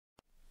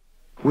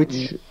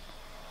which,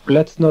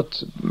 let's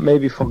not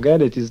maybe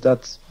forget it, is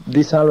that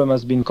this album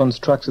has been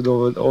constructed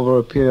over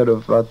a period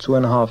of about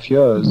 2.5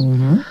 years.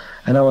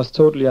 And I was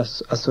totally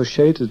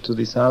associated to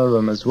this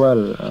album as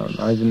well.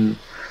 I even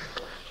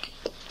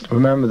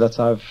remember that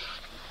I've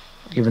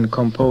even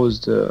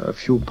composed a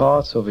few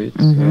parts of it.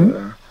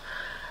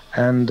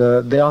 And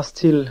they are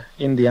still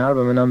in the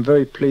album, and I'm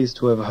very pleased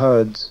to have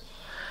heard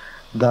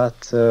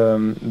that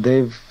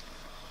they've,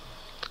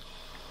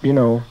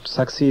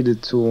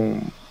 succeeded to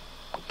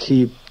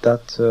keep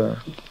that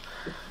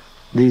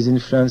these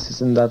influences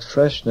and that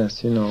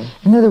freshness,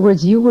 In other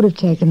words, you would have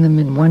taken them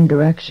in one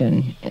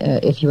direction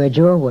if you had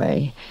your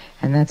way,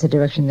 and that's a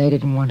direction they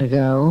didn't want to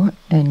go,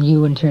 and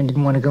you in turn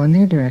didn't want to go in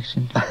their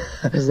direction.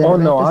 Is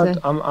that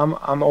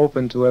I'm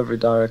open to every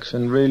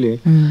direction, really.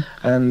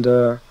 And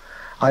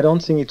I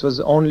don't think it was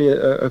only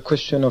a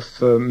question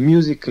of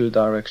musical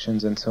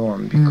directions and so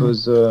on,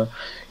 because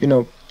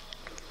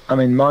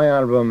my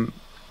album,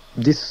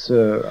 this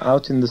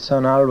Out in the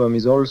Sun album,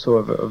 is also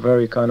a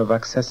very kind of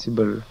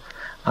accessible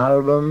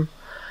album,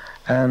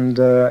 and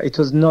it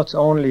was not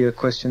only a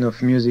question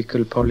of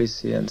musical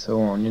policy and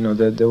so on.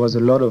 There was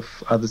a lot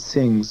of other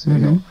things,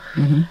 and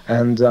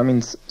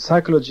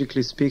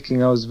psychologically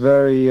speaking, I was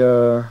very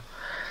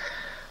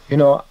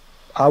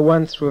I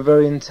went through a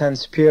very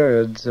intense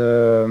period,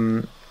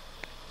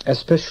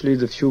 especially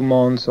the few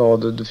months or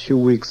the few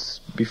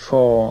weeks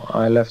before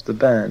I left the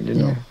band,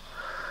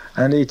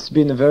 and it's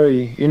been a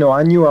very,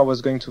 I knew I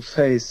was going to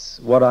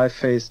face what I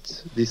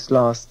faced this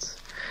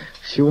last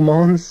few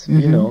months,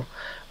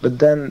 but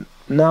then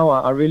now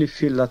I really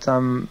feel that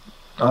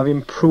I've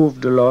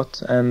improved a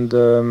lot, and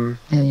you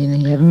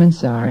haven't been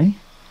sorry.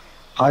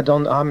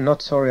 I'm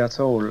not sorry at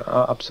all,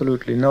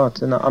 absolutely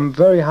not, and I'm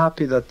very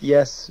happy that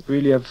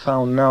really I've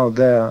found now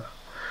their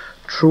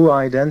true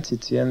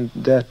identity and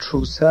their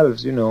true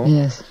selves,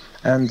 Yes.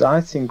 And I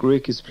think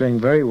Rick is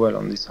playing very well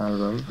on this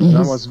album. Yes. And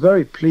I was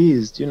very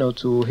pleased,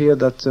 to hear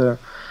that,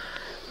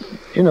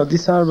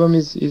 this album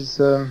is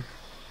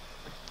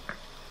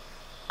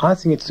I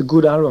think it's a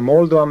good album,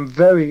 although I'm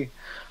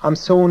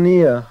so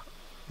near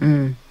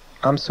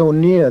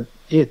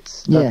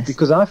it, that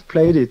because I've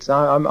played it,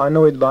 I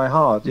know it by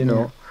heart,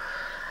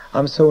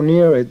 I'm so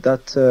near it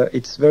that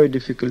it's very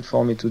difficult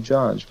for me to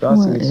judge. But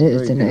I think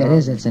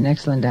it's an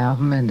excellent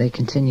album, and they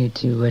continue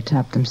to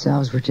top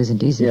themselves, which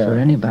isn't easy for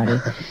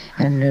anybody.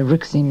 And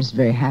Rick seems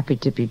very happy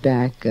to be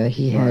back.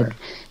 He had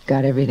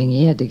got everything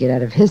he had to get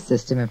out of his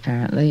system,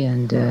 apparently,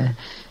 and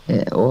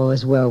all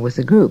is well with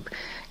the group.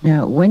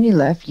 Now, when you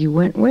left, you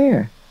went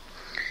where?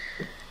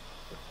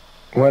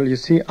 Well, you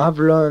see, I've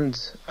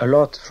learned a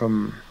lot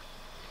from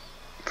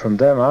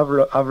them.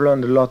 I've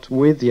learned a lot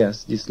with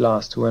these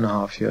last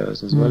 2.5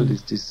 years as well. The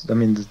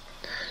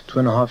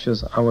 2.5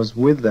 years I was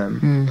with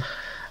them,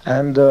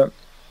 and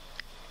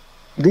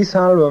this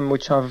album,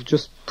 which I've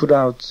just put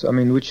out,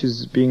 which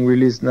is being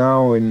released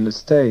now in the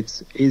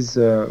States,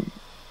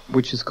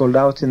 which is called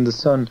Out in the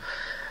Sun,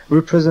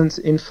 represents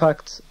in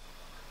fact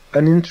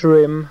an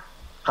interim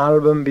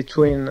album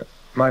between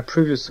my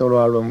previous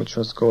solo album, which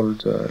was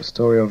called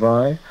Story of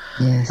I,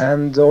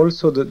 and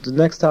also the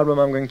next album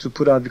I'm going to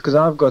put out, because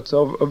I've got a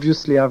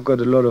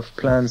lot of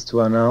plans to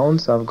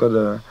announce. I've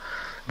got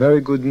very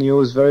good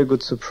news, very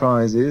good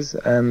surprises,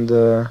 and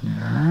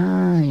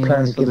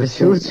plans for the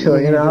future.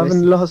 I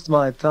haven't lost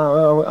my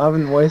time. I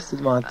haven't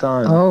wasted my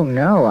time. Oh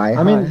no,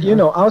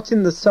 Out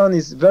in the Sun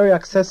is very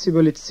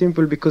accessible. It's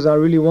simple because I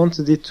really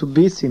wanted it to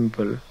be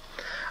simple.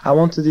 I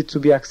wanted it to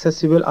be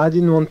accessible. I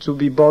didn't want to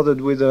be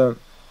bothered with a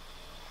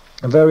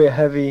very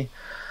heavy,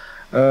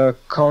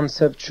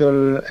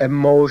 conceptual,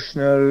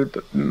 emotional,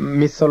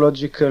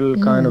 mythological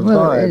kind of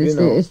vibe.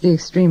 It's the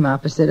extreme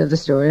opposite of the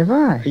Story of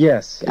I.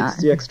 Yes, it's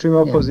the extreme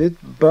opposite.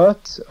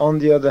 But on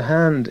the other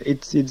hand,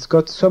 it's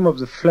got some of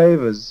the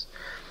flavors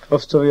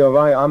of Story of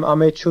I. I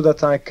made sure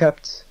that I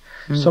kept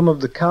some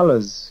of the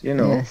colors,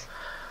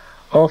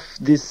 of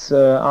this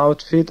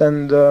outfit,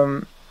 and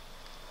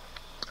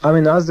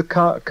as the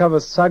cover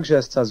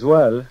suggests as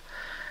well.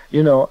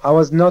 I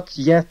was not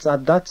yet,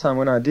 at that time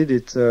when I did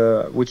it,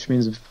 which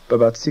means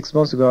about 6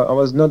 months ago, I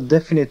was not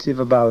definitive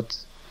about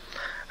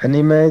an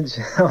image.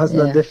 I was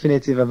not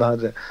definitive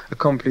about a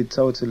complete,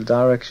 total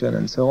direction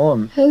and so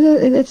on.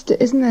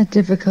 Isn't that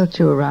difficult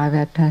to arrive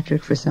at,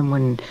 Patrick, for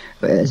someone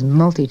as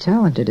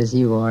multi-talented as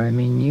you are?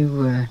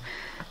 There's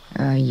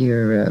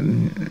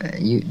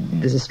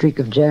a streak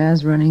of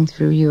jazz running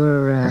through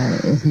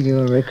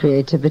your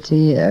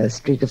creativity, a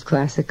streak of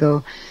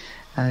classical.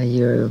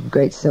 You're a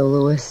great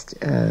soloist.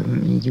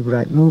 You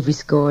write movie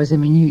scores.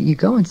 You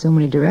go in so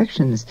many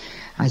directions.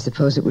 I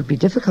suppose it would be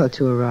difficult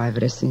to arrive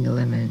at a single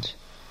image.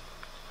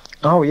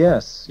 Oh,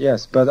 yes.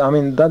 But,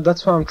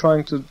 that's why I'm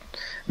trying to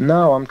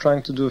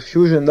do a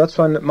fusion. That's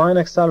why my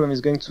next album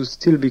is going to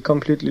still be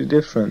completely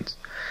different.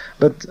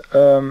 But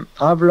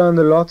I've learned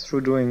a lot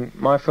through doing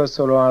my first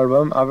solo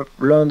album. I've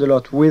learned a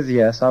lot with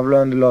I've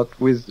learned a lot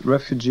with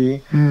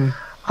Refugee.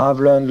 I've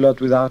learned a lot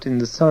with Out in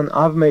the Sun.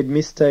 I've made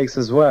mistakes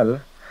as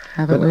well.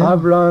 But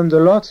I've learned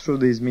a lot through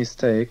these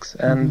mistakes,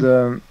 and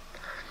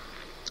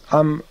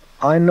I'm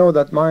I know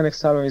that my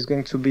next album is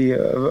going to be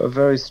a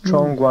very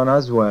strong one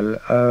as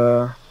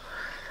well.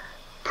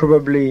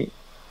 Probably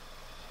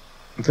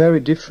very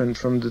different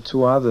from the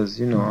two others,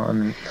 you know. I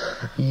mean,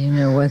 you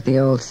know what the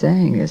old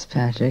saying is,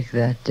 Patrick,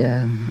 that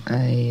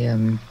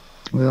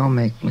we all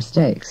make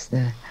mistakes.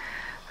 The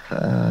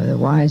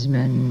wise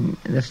man,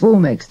 the fool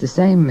makes the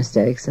same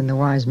mistakes, and the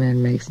wise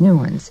man makes new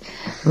ones.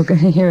 We're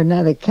going to hear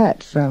another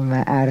cut from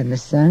Out in the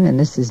Sun, and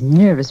this is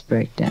Nervous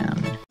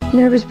Breakdown.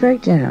 Nervous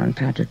Breakdown,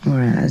 Patrick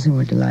Moraz, and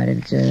we're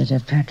delighted to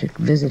have Patrick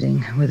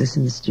visiting with us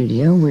in the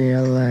studio.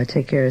 We'll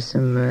take care of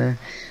some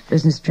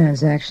business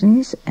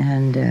transactions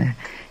and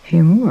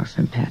hear more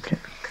from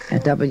Patrick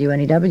at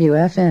WNEW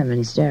FM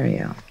in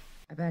stereo.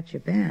 About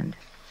your band,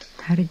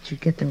 how did you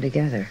get them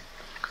together?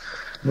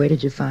 Where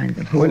did you find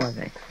them? Who are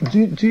they?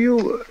 Do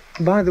you?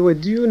 By the way,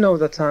 do you know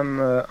that I'm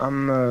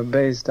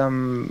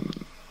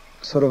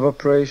sort of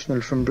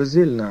operational from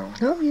Brazil now?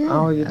 Oh yeah.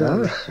 Oh, you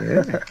don't? Oh,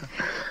 sure.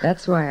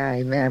 That's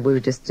why we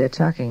were just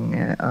talking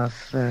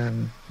off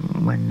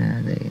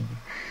when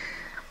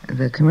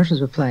the commercials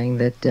were playing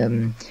that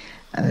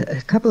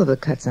a couple of the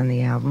cuts on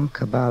the album,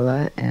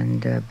 Kabbalah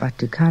and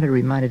Batucada,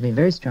 reminded me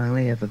very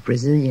strongly of a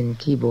Brazilian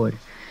keyboard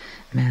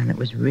man that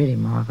was really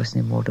marvelous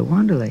named Walter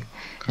Wanderley.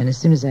 And as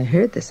soon as I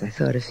heard this, I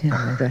thought of him.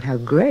 I thought, how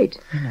great,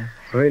 you know.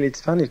 Really,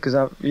 it's funny because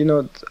I've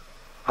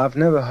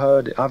never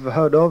heard. I've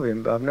heard of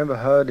him, but I've never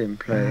heard him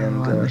play. Oh,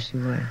 and I wish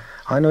you would.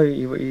 I know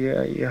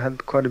he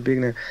had quite a big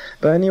name.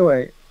 But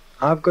anyway,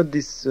 I've got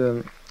this.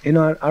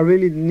 I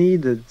really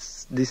needed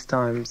this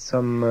time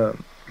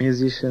some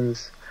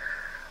musicians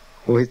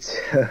which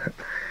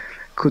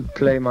could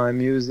play my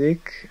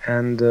music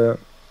and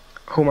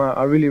whom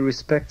I really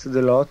respected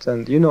a lot.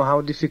 And you know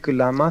how difficult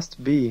I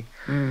must be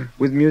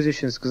with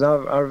musicians, because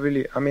I've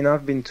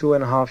been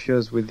 2.5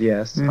 years with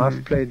Yes.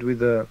 I've played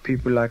with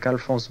people like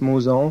Alphonse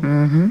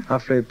Mouzon.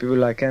 I've played with people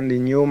like Andy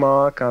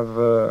Newmark.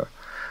 I've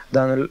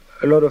done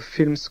a lot of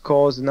film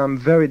scores, and I'm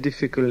very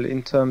difficult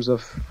in terms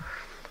of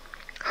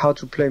how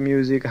to play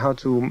music, how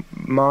to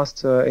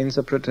master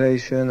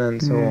interpretation,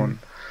 and so on.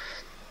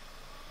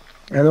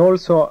 And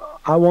also,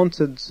 I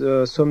wanted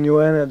some new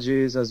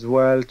energies as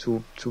well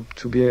to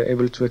be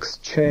able to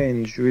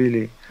exchange,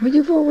 really. Well,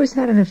 you've always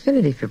had an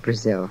affinity for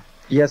Brazil.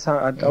 Yes,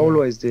 I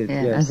always did,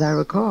 yeah, yes. As I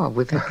recall,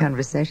 we've had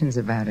conversations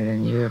about it,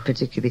 and you're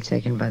particularly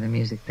taken by the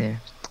music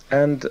there.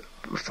 And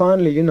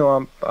finally,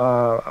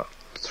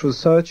 through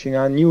searching,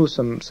 I knew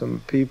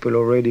some people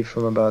already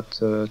from about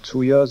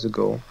 2 years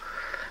ago,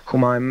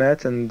 whom I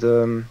met, and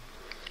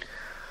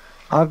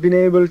I've been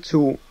able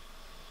to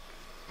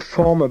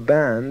form a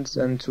band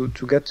and to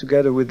get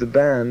together with the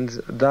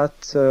band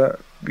that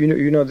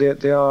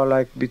they are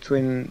like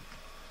between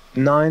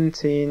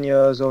 19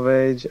 years of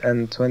age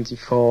and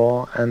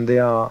 24, and they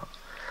are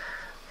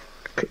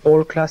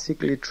all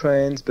classically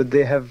trained, but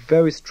they have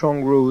very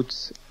strong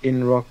roots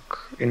in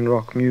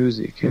rock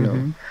music, you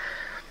know.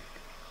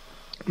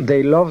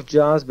 They love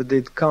jazz, but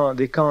they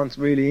can't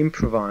really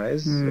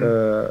improvise,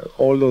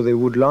 although they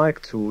would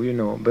like to, you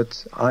know.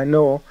 But I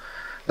know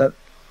that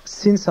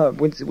since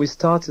we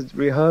started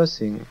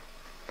rehearsing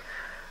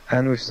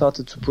and we've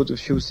started to put a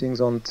few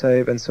things on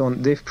tape and so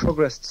on, they've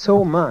progressed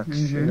so much,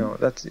 you know,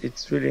 that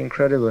it's really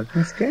incredible.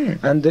 That's great.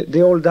 And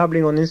they're all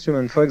dabbling on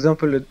instruments. For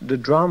example, the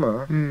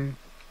drummer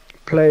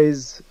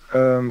plays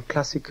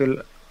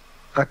classical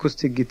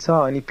acoustic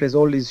guitar, and he plays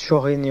all these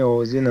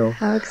chorinhos, you know.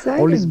 How exciting.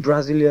 All this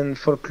Brazilian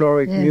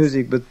folkloric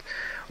music, but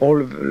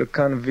all of the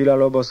kind of Villa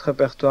Lobos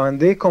repertoire. And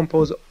they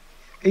compose,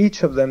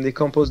 each of them, they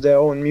compose their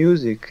own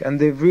music, and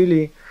they've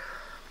really...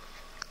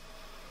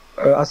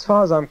 as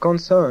far as I'm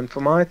concerned,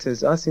 for my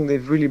taste, I think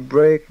they've really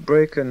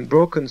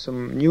broken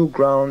some new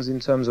grounds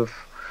in terms of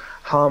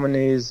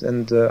harmonies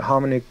and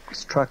harmonic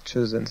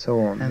structures and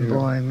so on. And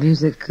boy,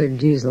 music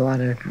could use a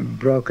lot of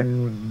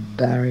broken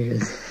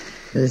barriers.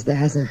 There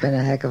hasn't been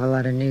a heck of a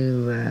lot of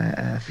new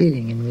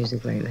feeling in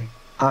music lately.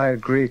 I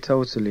agree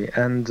totally,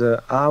 and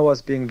I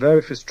was being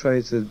very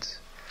frustrated.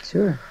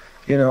 Sure.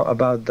 You know,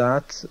 about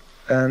that,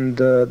 and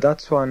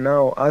that's why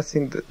now I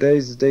think that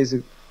there's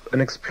an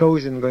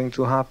explosion going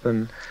to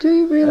happen. Do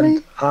you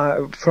really?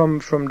 And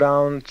from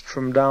down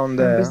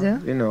there, Brazil?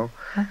 You know,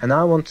 and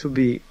I want to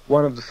be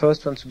one of the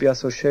first ones to be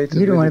associated.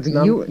 You don't want to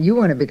be you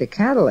want to be the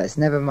catalyst.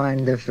 Never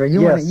mind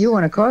you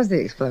want to cause the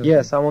explosion.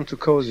 Yes, I want to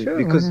cause it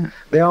because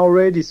there are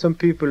already some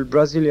people,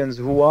 Brazilians,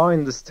 who are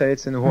in the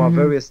States and who are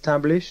very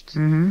established,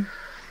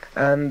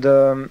 and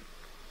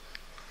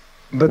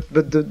but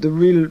the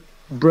real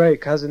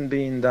break hasn't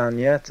been done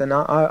yet, and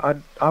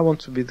I want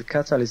to be the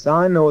catalyst.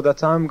 I know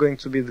that I'm going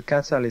to be the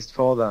catalyst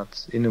for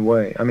that, in a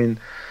way. I mean,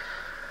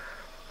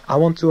 I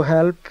want to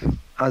help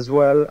as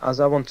well as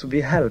I want to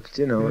be helped,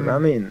 you know what I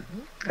mean?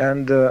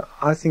 And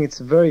I think it's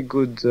a very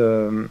good...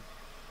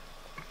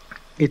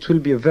 it will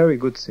be a very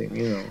good thing,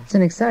 you know. It's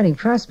an exciting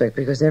prospect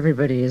because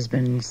everybody has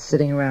been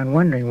sitting around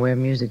wondering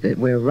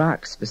where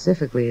rock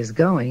specifically is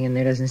going, and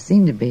there doesn't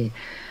seem to be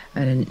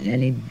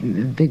any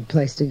big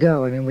place to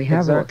go. I mean, we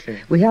have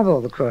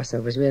all the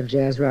crossovers. We have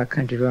jazz rock,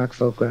 country rock,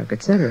 folk rock,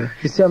 etc.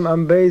 You see,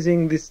 I'm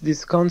basing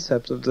this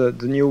concept of the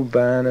new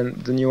band and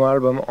the new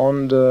album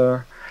on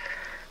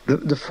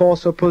the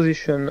forced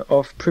opposition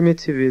of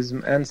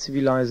primitivism and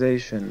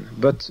civilization,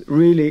 but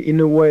really in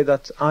a way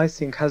that I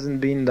think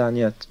hasn't been done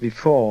yet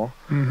before.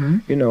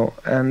 You know,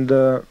 and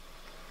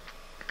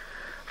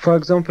for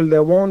example,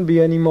 there won't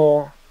be any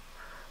more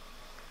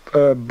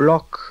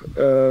block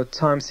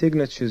time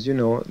signatures. You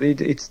know,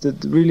 it's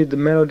really the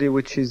melody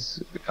which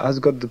has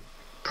got the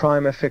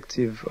prime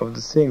effective of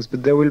the things,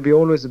 but there will be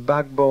always a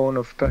backbone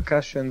of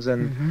percussions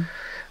and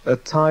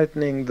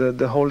tightening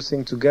the whole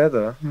thing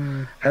together,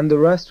 and the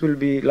rest will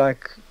be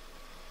like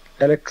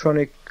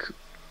electronic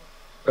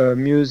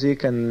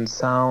music and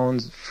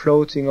sounds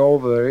floating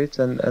over it,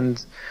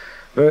 and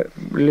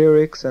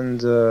lyrics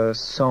and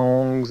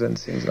songs and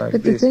things like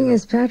but this. But the thing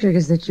is, Patrick,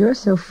 is that you're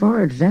so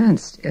far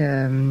advanced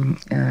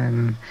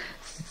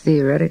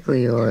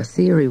theoretically or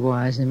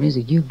theory-wise in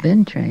music. You've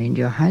been trained,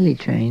 you're highly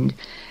trained,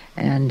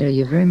 and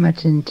you're very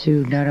much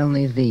into not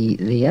only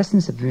the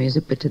essence of the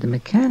music, but to the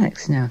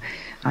mechanics. Now,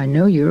 I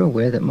know you're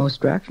aware that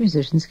most rock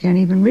musicians can't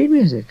even read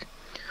music,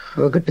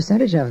 or a good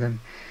percentage of them.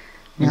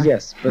 Now,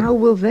 yes. But how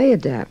will they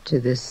adapt to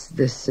this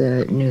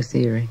new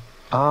theory?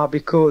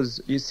 Because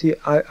you see,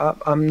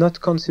 I'm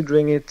not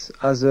considering it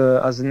as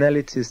an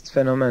elitist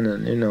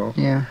phenomenon. You know.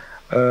 Yeah.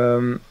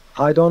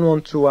 I don't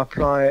want to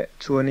apply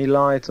to an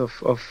elite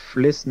of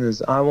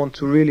listeners. I want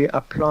to really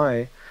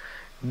apply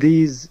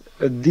this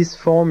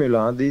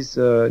formula, these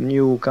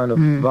new kind of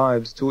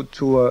vibes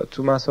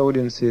to mass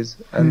audiences,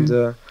 and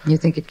you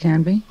think it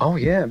can be? Oh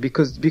yeah,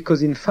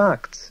 because in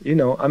fact, you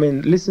know, I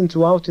mean, listen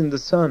to Out in the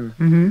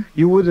Sun.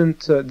 You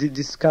wouldn't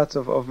this cut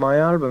of my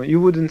album.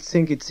 You wouldn't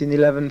think it's in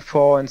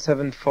 11/4 and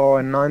 7/4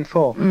 and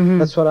 9/4.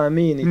 That's what I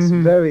mean. It's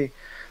very,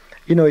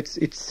 you know, it's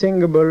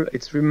singable,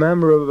 it's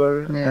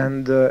rememberable,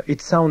 and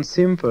it sounds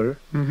simple.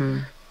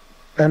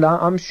 And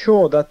I'm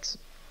sure that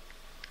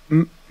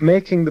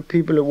making the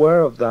people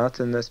aware of that,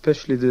 and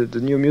especially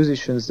the new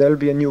musicians, there'll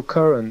be a new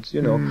current,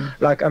 you know.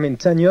 Like, I mean,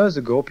 10 years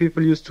ago,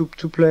 people used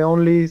to play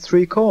only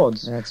 3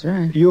 chords. That's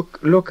right. You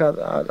look at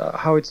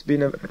how it's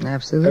been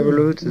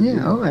evoluted. Yeah, you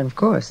know. oh, and of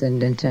course.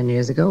 And then 10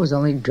 years ago, it was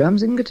only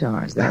drums and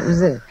guitars. That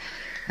was it.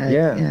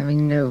 Yeah. I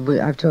mean,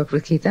 I've talked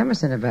with Keith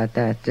Emerson about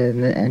that,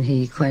 and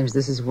he claims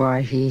this is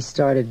why he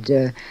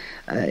started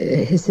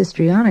his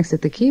histrionics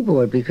at the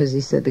keyboard, because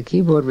he said the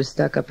keyboard was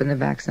stuck up in the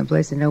back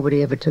someplace and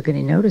nobody ever took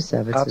any notice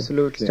of it.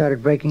 Absolutely. So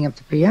started breaking up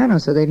the piano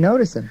so they'd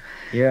notice him.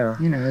 Yeah.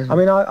 You know. I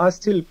mean, I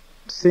still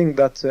think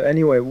that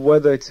anyway,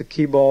 whether it's a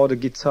keyboard, a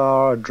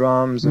guitar,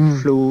 drums, a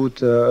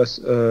flute,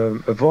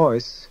 a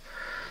voice,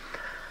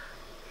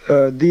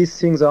 these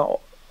things are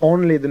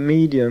only the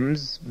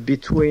mediums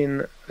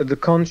between the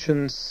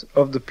conscience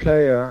of the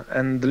player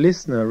and the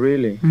listener,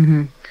 really.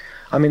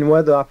 I mean,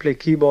 whether I play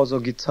keyboards or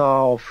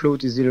guitar or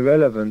flute is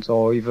irrelevant,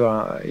 or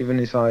even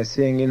if I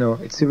sing, you know,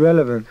 it's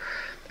irrelevant.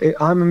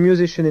 I'm a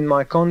musician in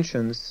my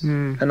conscience,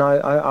 and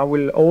I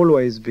will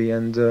always be.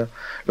 And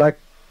like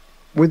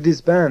with this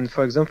band,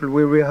 for example,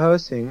 we're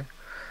rehearsing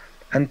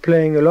and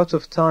playing a lot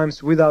of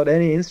times without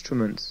any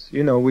instruments.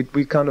 You know,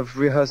 we kind of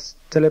rehearse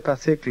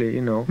telepathically,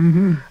 you know,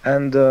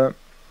 and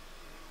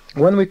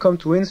when we come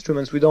to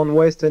instruments, we don't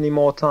waste any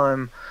more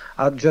time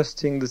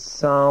adjusting the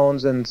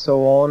sounds and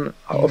so on.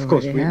 Of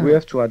course, we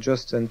have to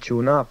adjust and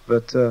tune up,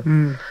 but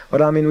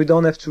I mean, we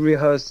don't have to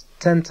rehearse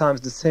 10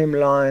 times the same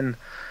line,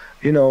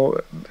 you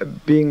know,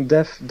 being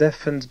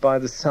deafened by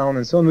the sound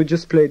and so on. We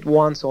just play it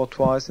once or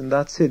twice, and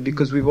that's it,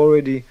 because we've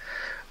already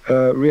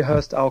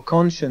rehearsed our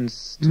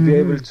conscience to be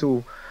able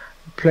to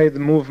play the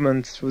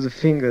movements with the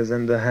fingers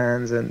and the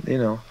hands, and you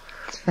know.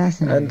 It's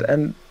fascinating.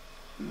 And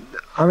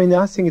I mean,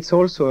 I think it's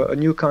also a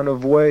new kind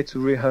of way to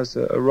rehearse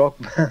a rock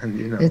band,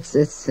 you know. It's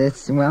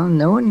well,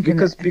 no one can...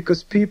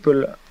 Because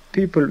people,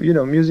 you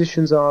know,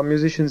 musicians are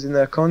musicians in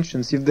their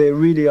conscience, if they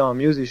really are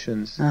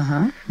musicians.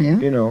 Yeah.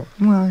 You know.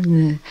 Well,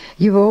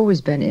 you've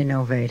always been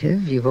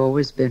innovative, you've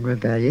always been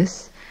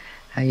rebellious,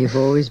 you've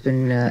always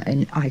been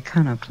an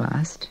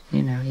iconoclast.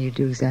 You know, you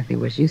do exactly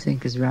what you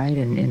think is right,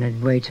 and in a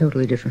way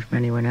totally different from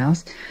anyone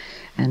else.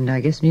 And I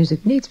guess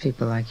music needs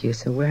people like you,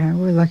 so we're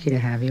lucky to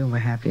have you, and we're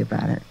happy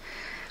about it.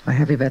 We're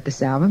happy about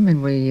this album,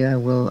 and we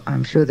will.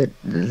 I'm sure that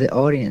the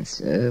audience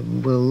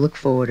will look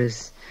forward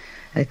as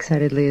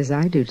excitedly as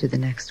I do to the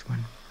next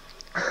one,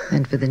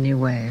 and for the new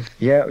wave.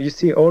 Yeah, you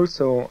see,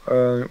 also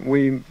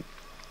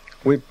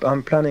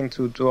I'm planning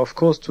to of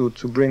course to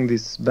bring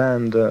this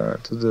band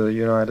to the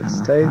United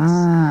States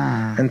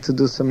and to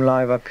do some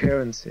live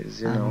appearances.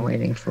 You know, I'm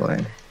waiting for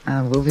it.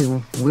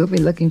 We'll be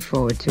looking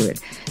forward to it.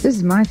 This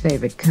is my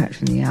favorite cut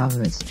from the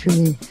album. It's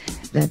truly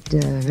that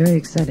very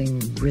exciting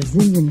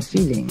Brazilian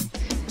feeling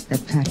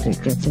that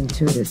Patrick gets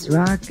into it. It's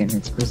rock and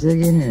it's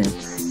Brazilian and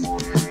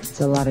it's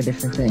a lot of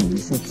different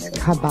things. It's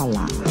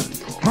Cabala.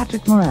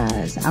 Patrick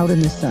Moraz, Out in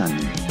the Sun.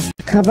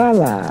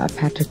 Cabala,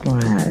 Patrick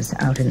Moraz,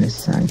 Out in the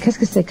Sun. Qu'est-ce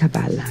que c'est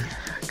Cabala?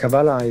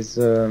 Cabala is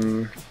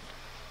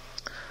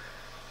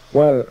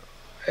well,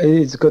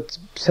 it's got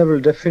several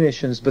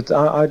definitions, but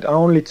I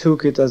only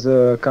took it as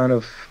a kind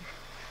of,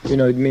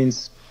 it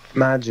means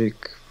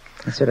magic.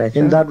 That's what I thought.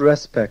 In that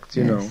respect,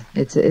 you Yes. know.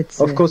 It's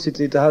Of course,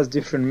 it has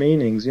different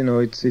meanings.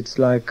 It's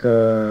like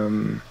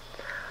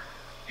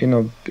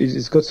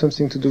it's got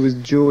something to do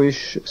with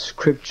Jewish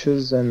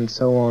scriptures and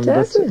so on.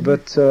 Does it?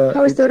 But I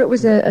always thought it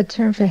was a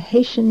term for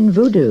Haitian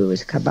voodoo,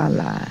 is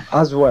Kabbalah.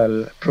 as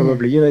well,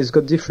 probably. It's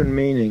got different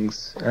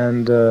meanings,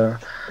 and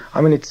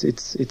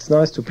it's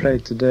nice to play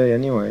it today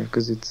anyway,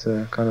 because it's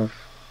kind of.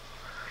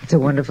 It's a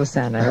wonderful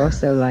sound. I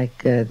also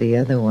like the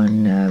other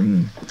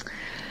one,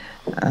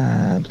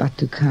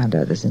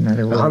 Batucada. There's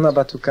another word. Rana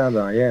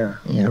Batucada, yeah.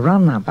 Yeah,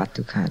 Rana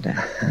Batucada.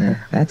 Yeah,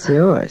 that's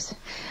yours.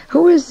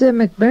 Who is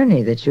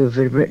McBurney that you've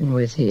written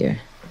with here?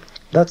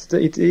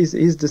 It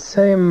is the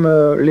same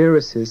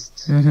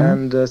lyricist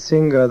and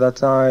singer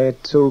that I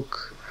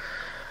took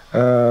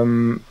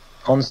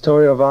on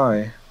Story of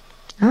I.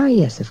 Ah,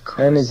 yes, of course.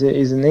 And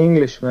he's an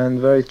Englishman,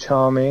 very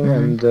charming,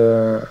 and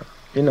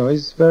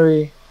he's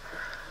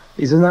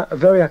a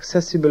very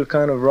accessible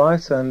kind of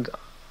writer, and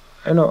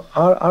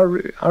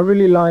I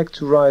really like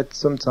to write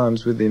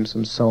sometimes with him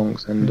some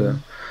songs,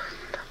 and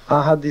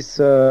I had this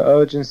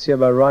urgency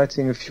about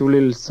writing a few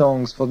little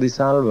songs for this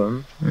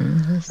album,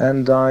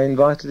 and I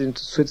invited him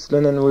to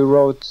Switzerland, and we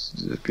wrote,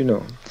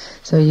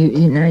 So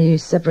you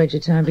separate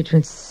your time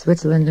between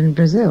Switzerland and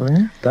Brazil,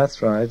 eh?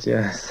 That's right,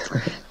 yes.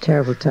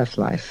 Terrible, tough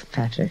life,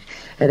 Patrick.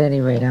 At any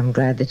rate, I'm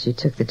glad that you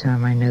took the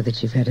time. I know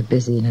that you've had a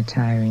busy and a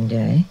tiring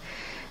day.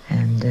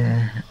 And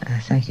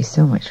thank you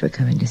so much for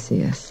coming to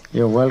see us.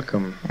 You're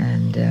welcome.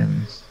 And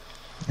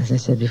as I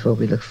said before,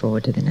 we look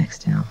forward to the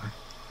next album.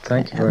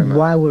 Thank you very much.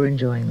 While we're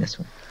enjoying this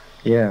one.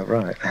 Yeah,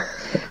 right.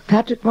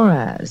 Patrick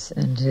Moraz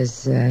and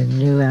his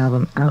new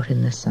album, Out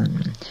in the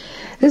Sun.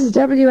 This is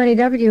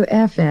WNEW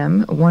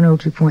FM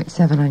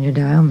 102.7 on your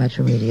dial,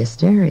 Metro Media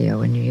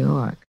Stereo in New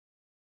York.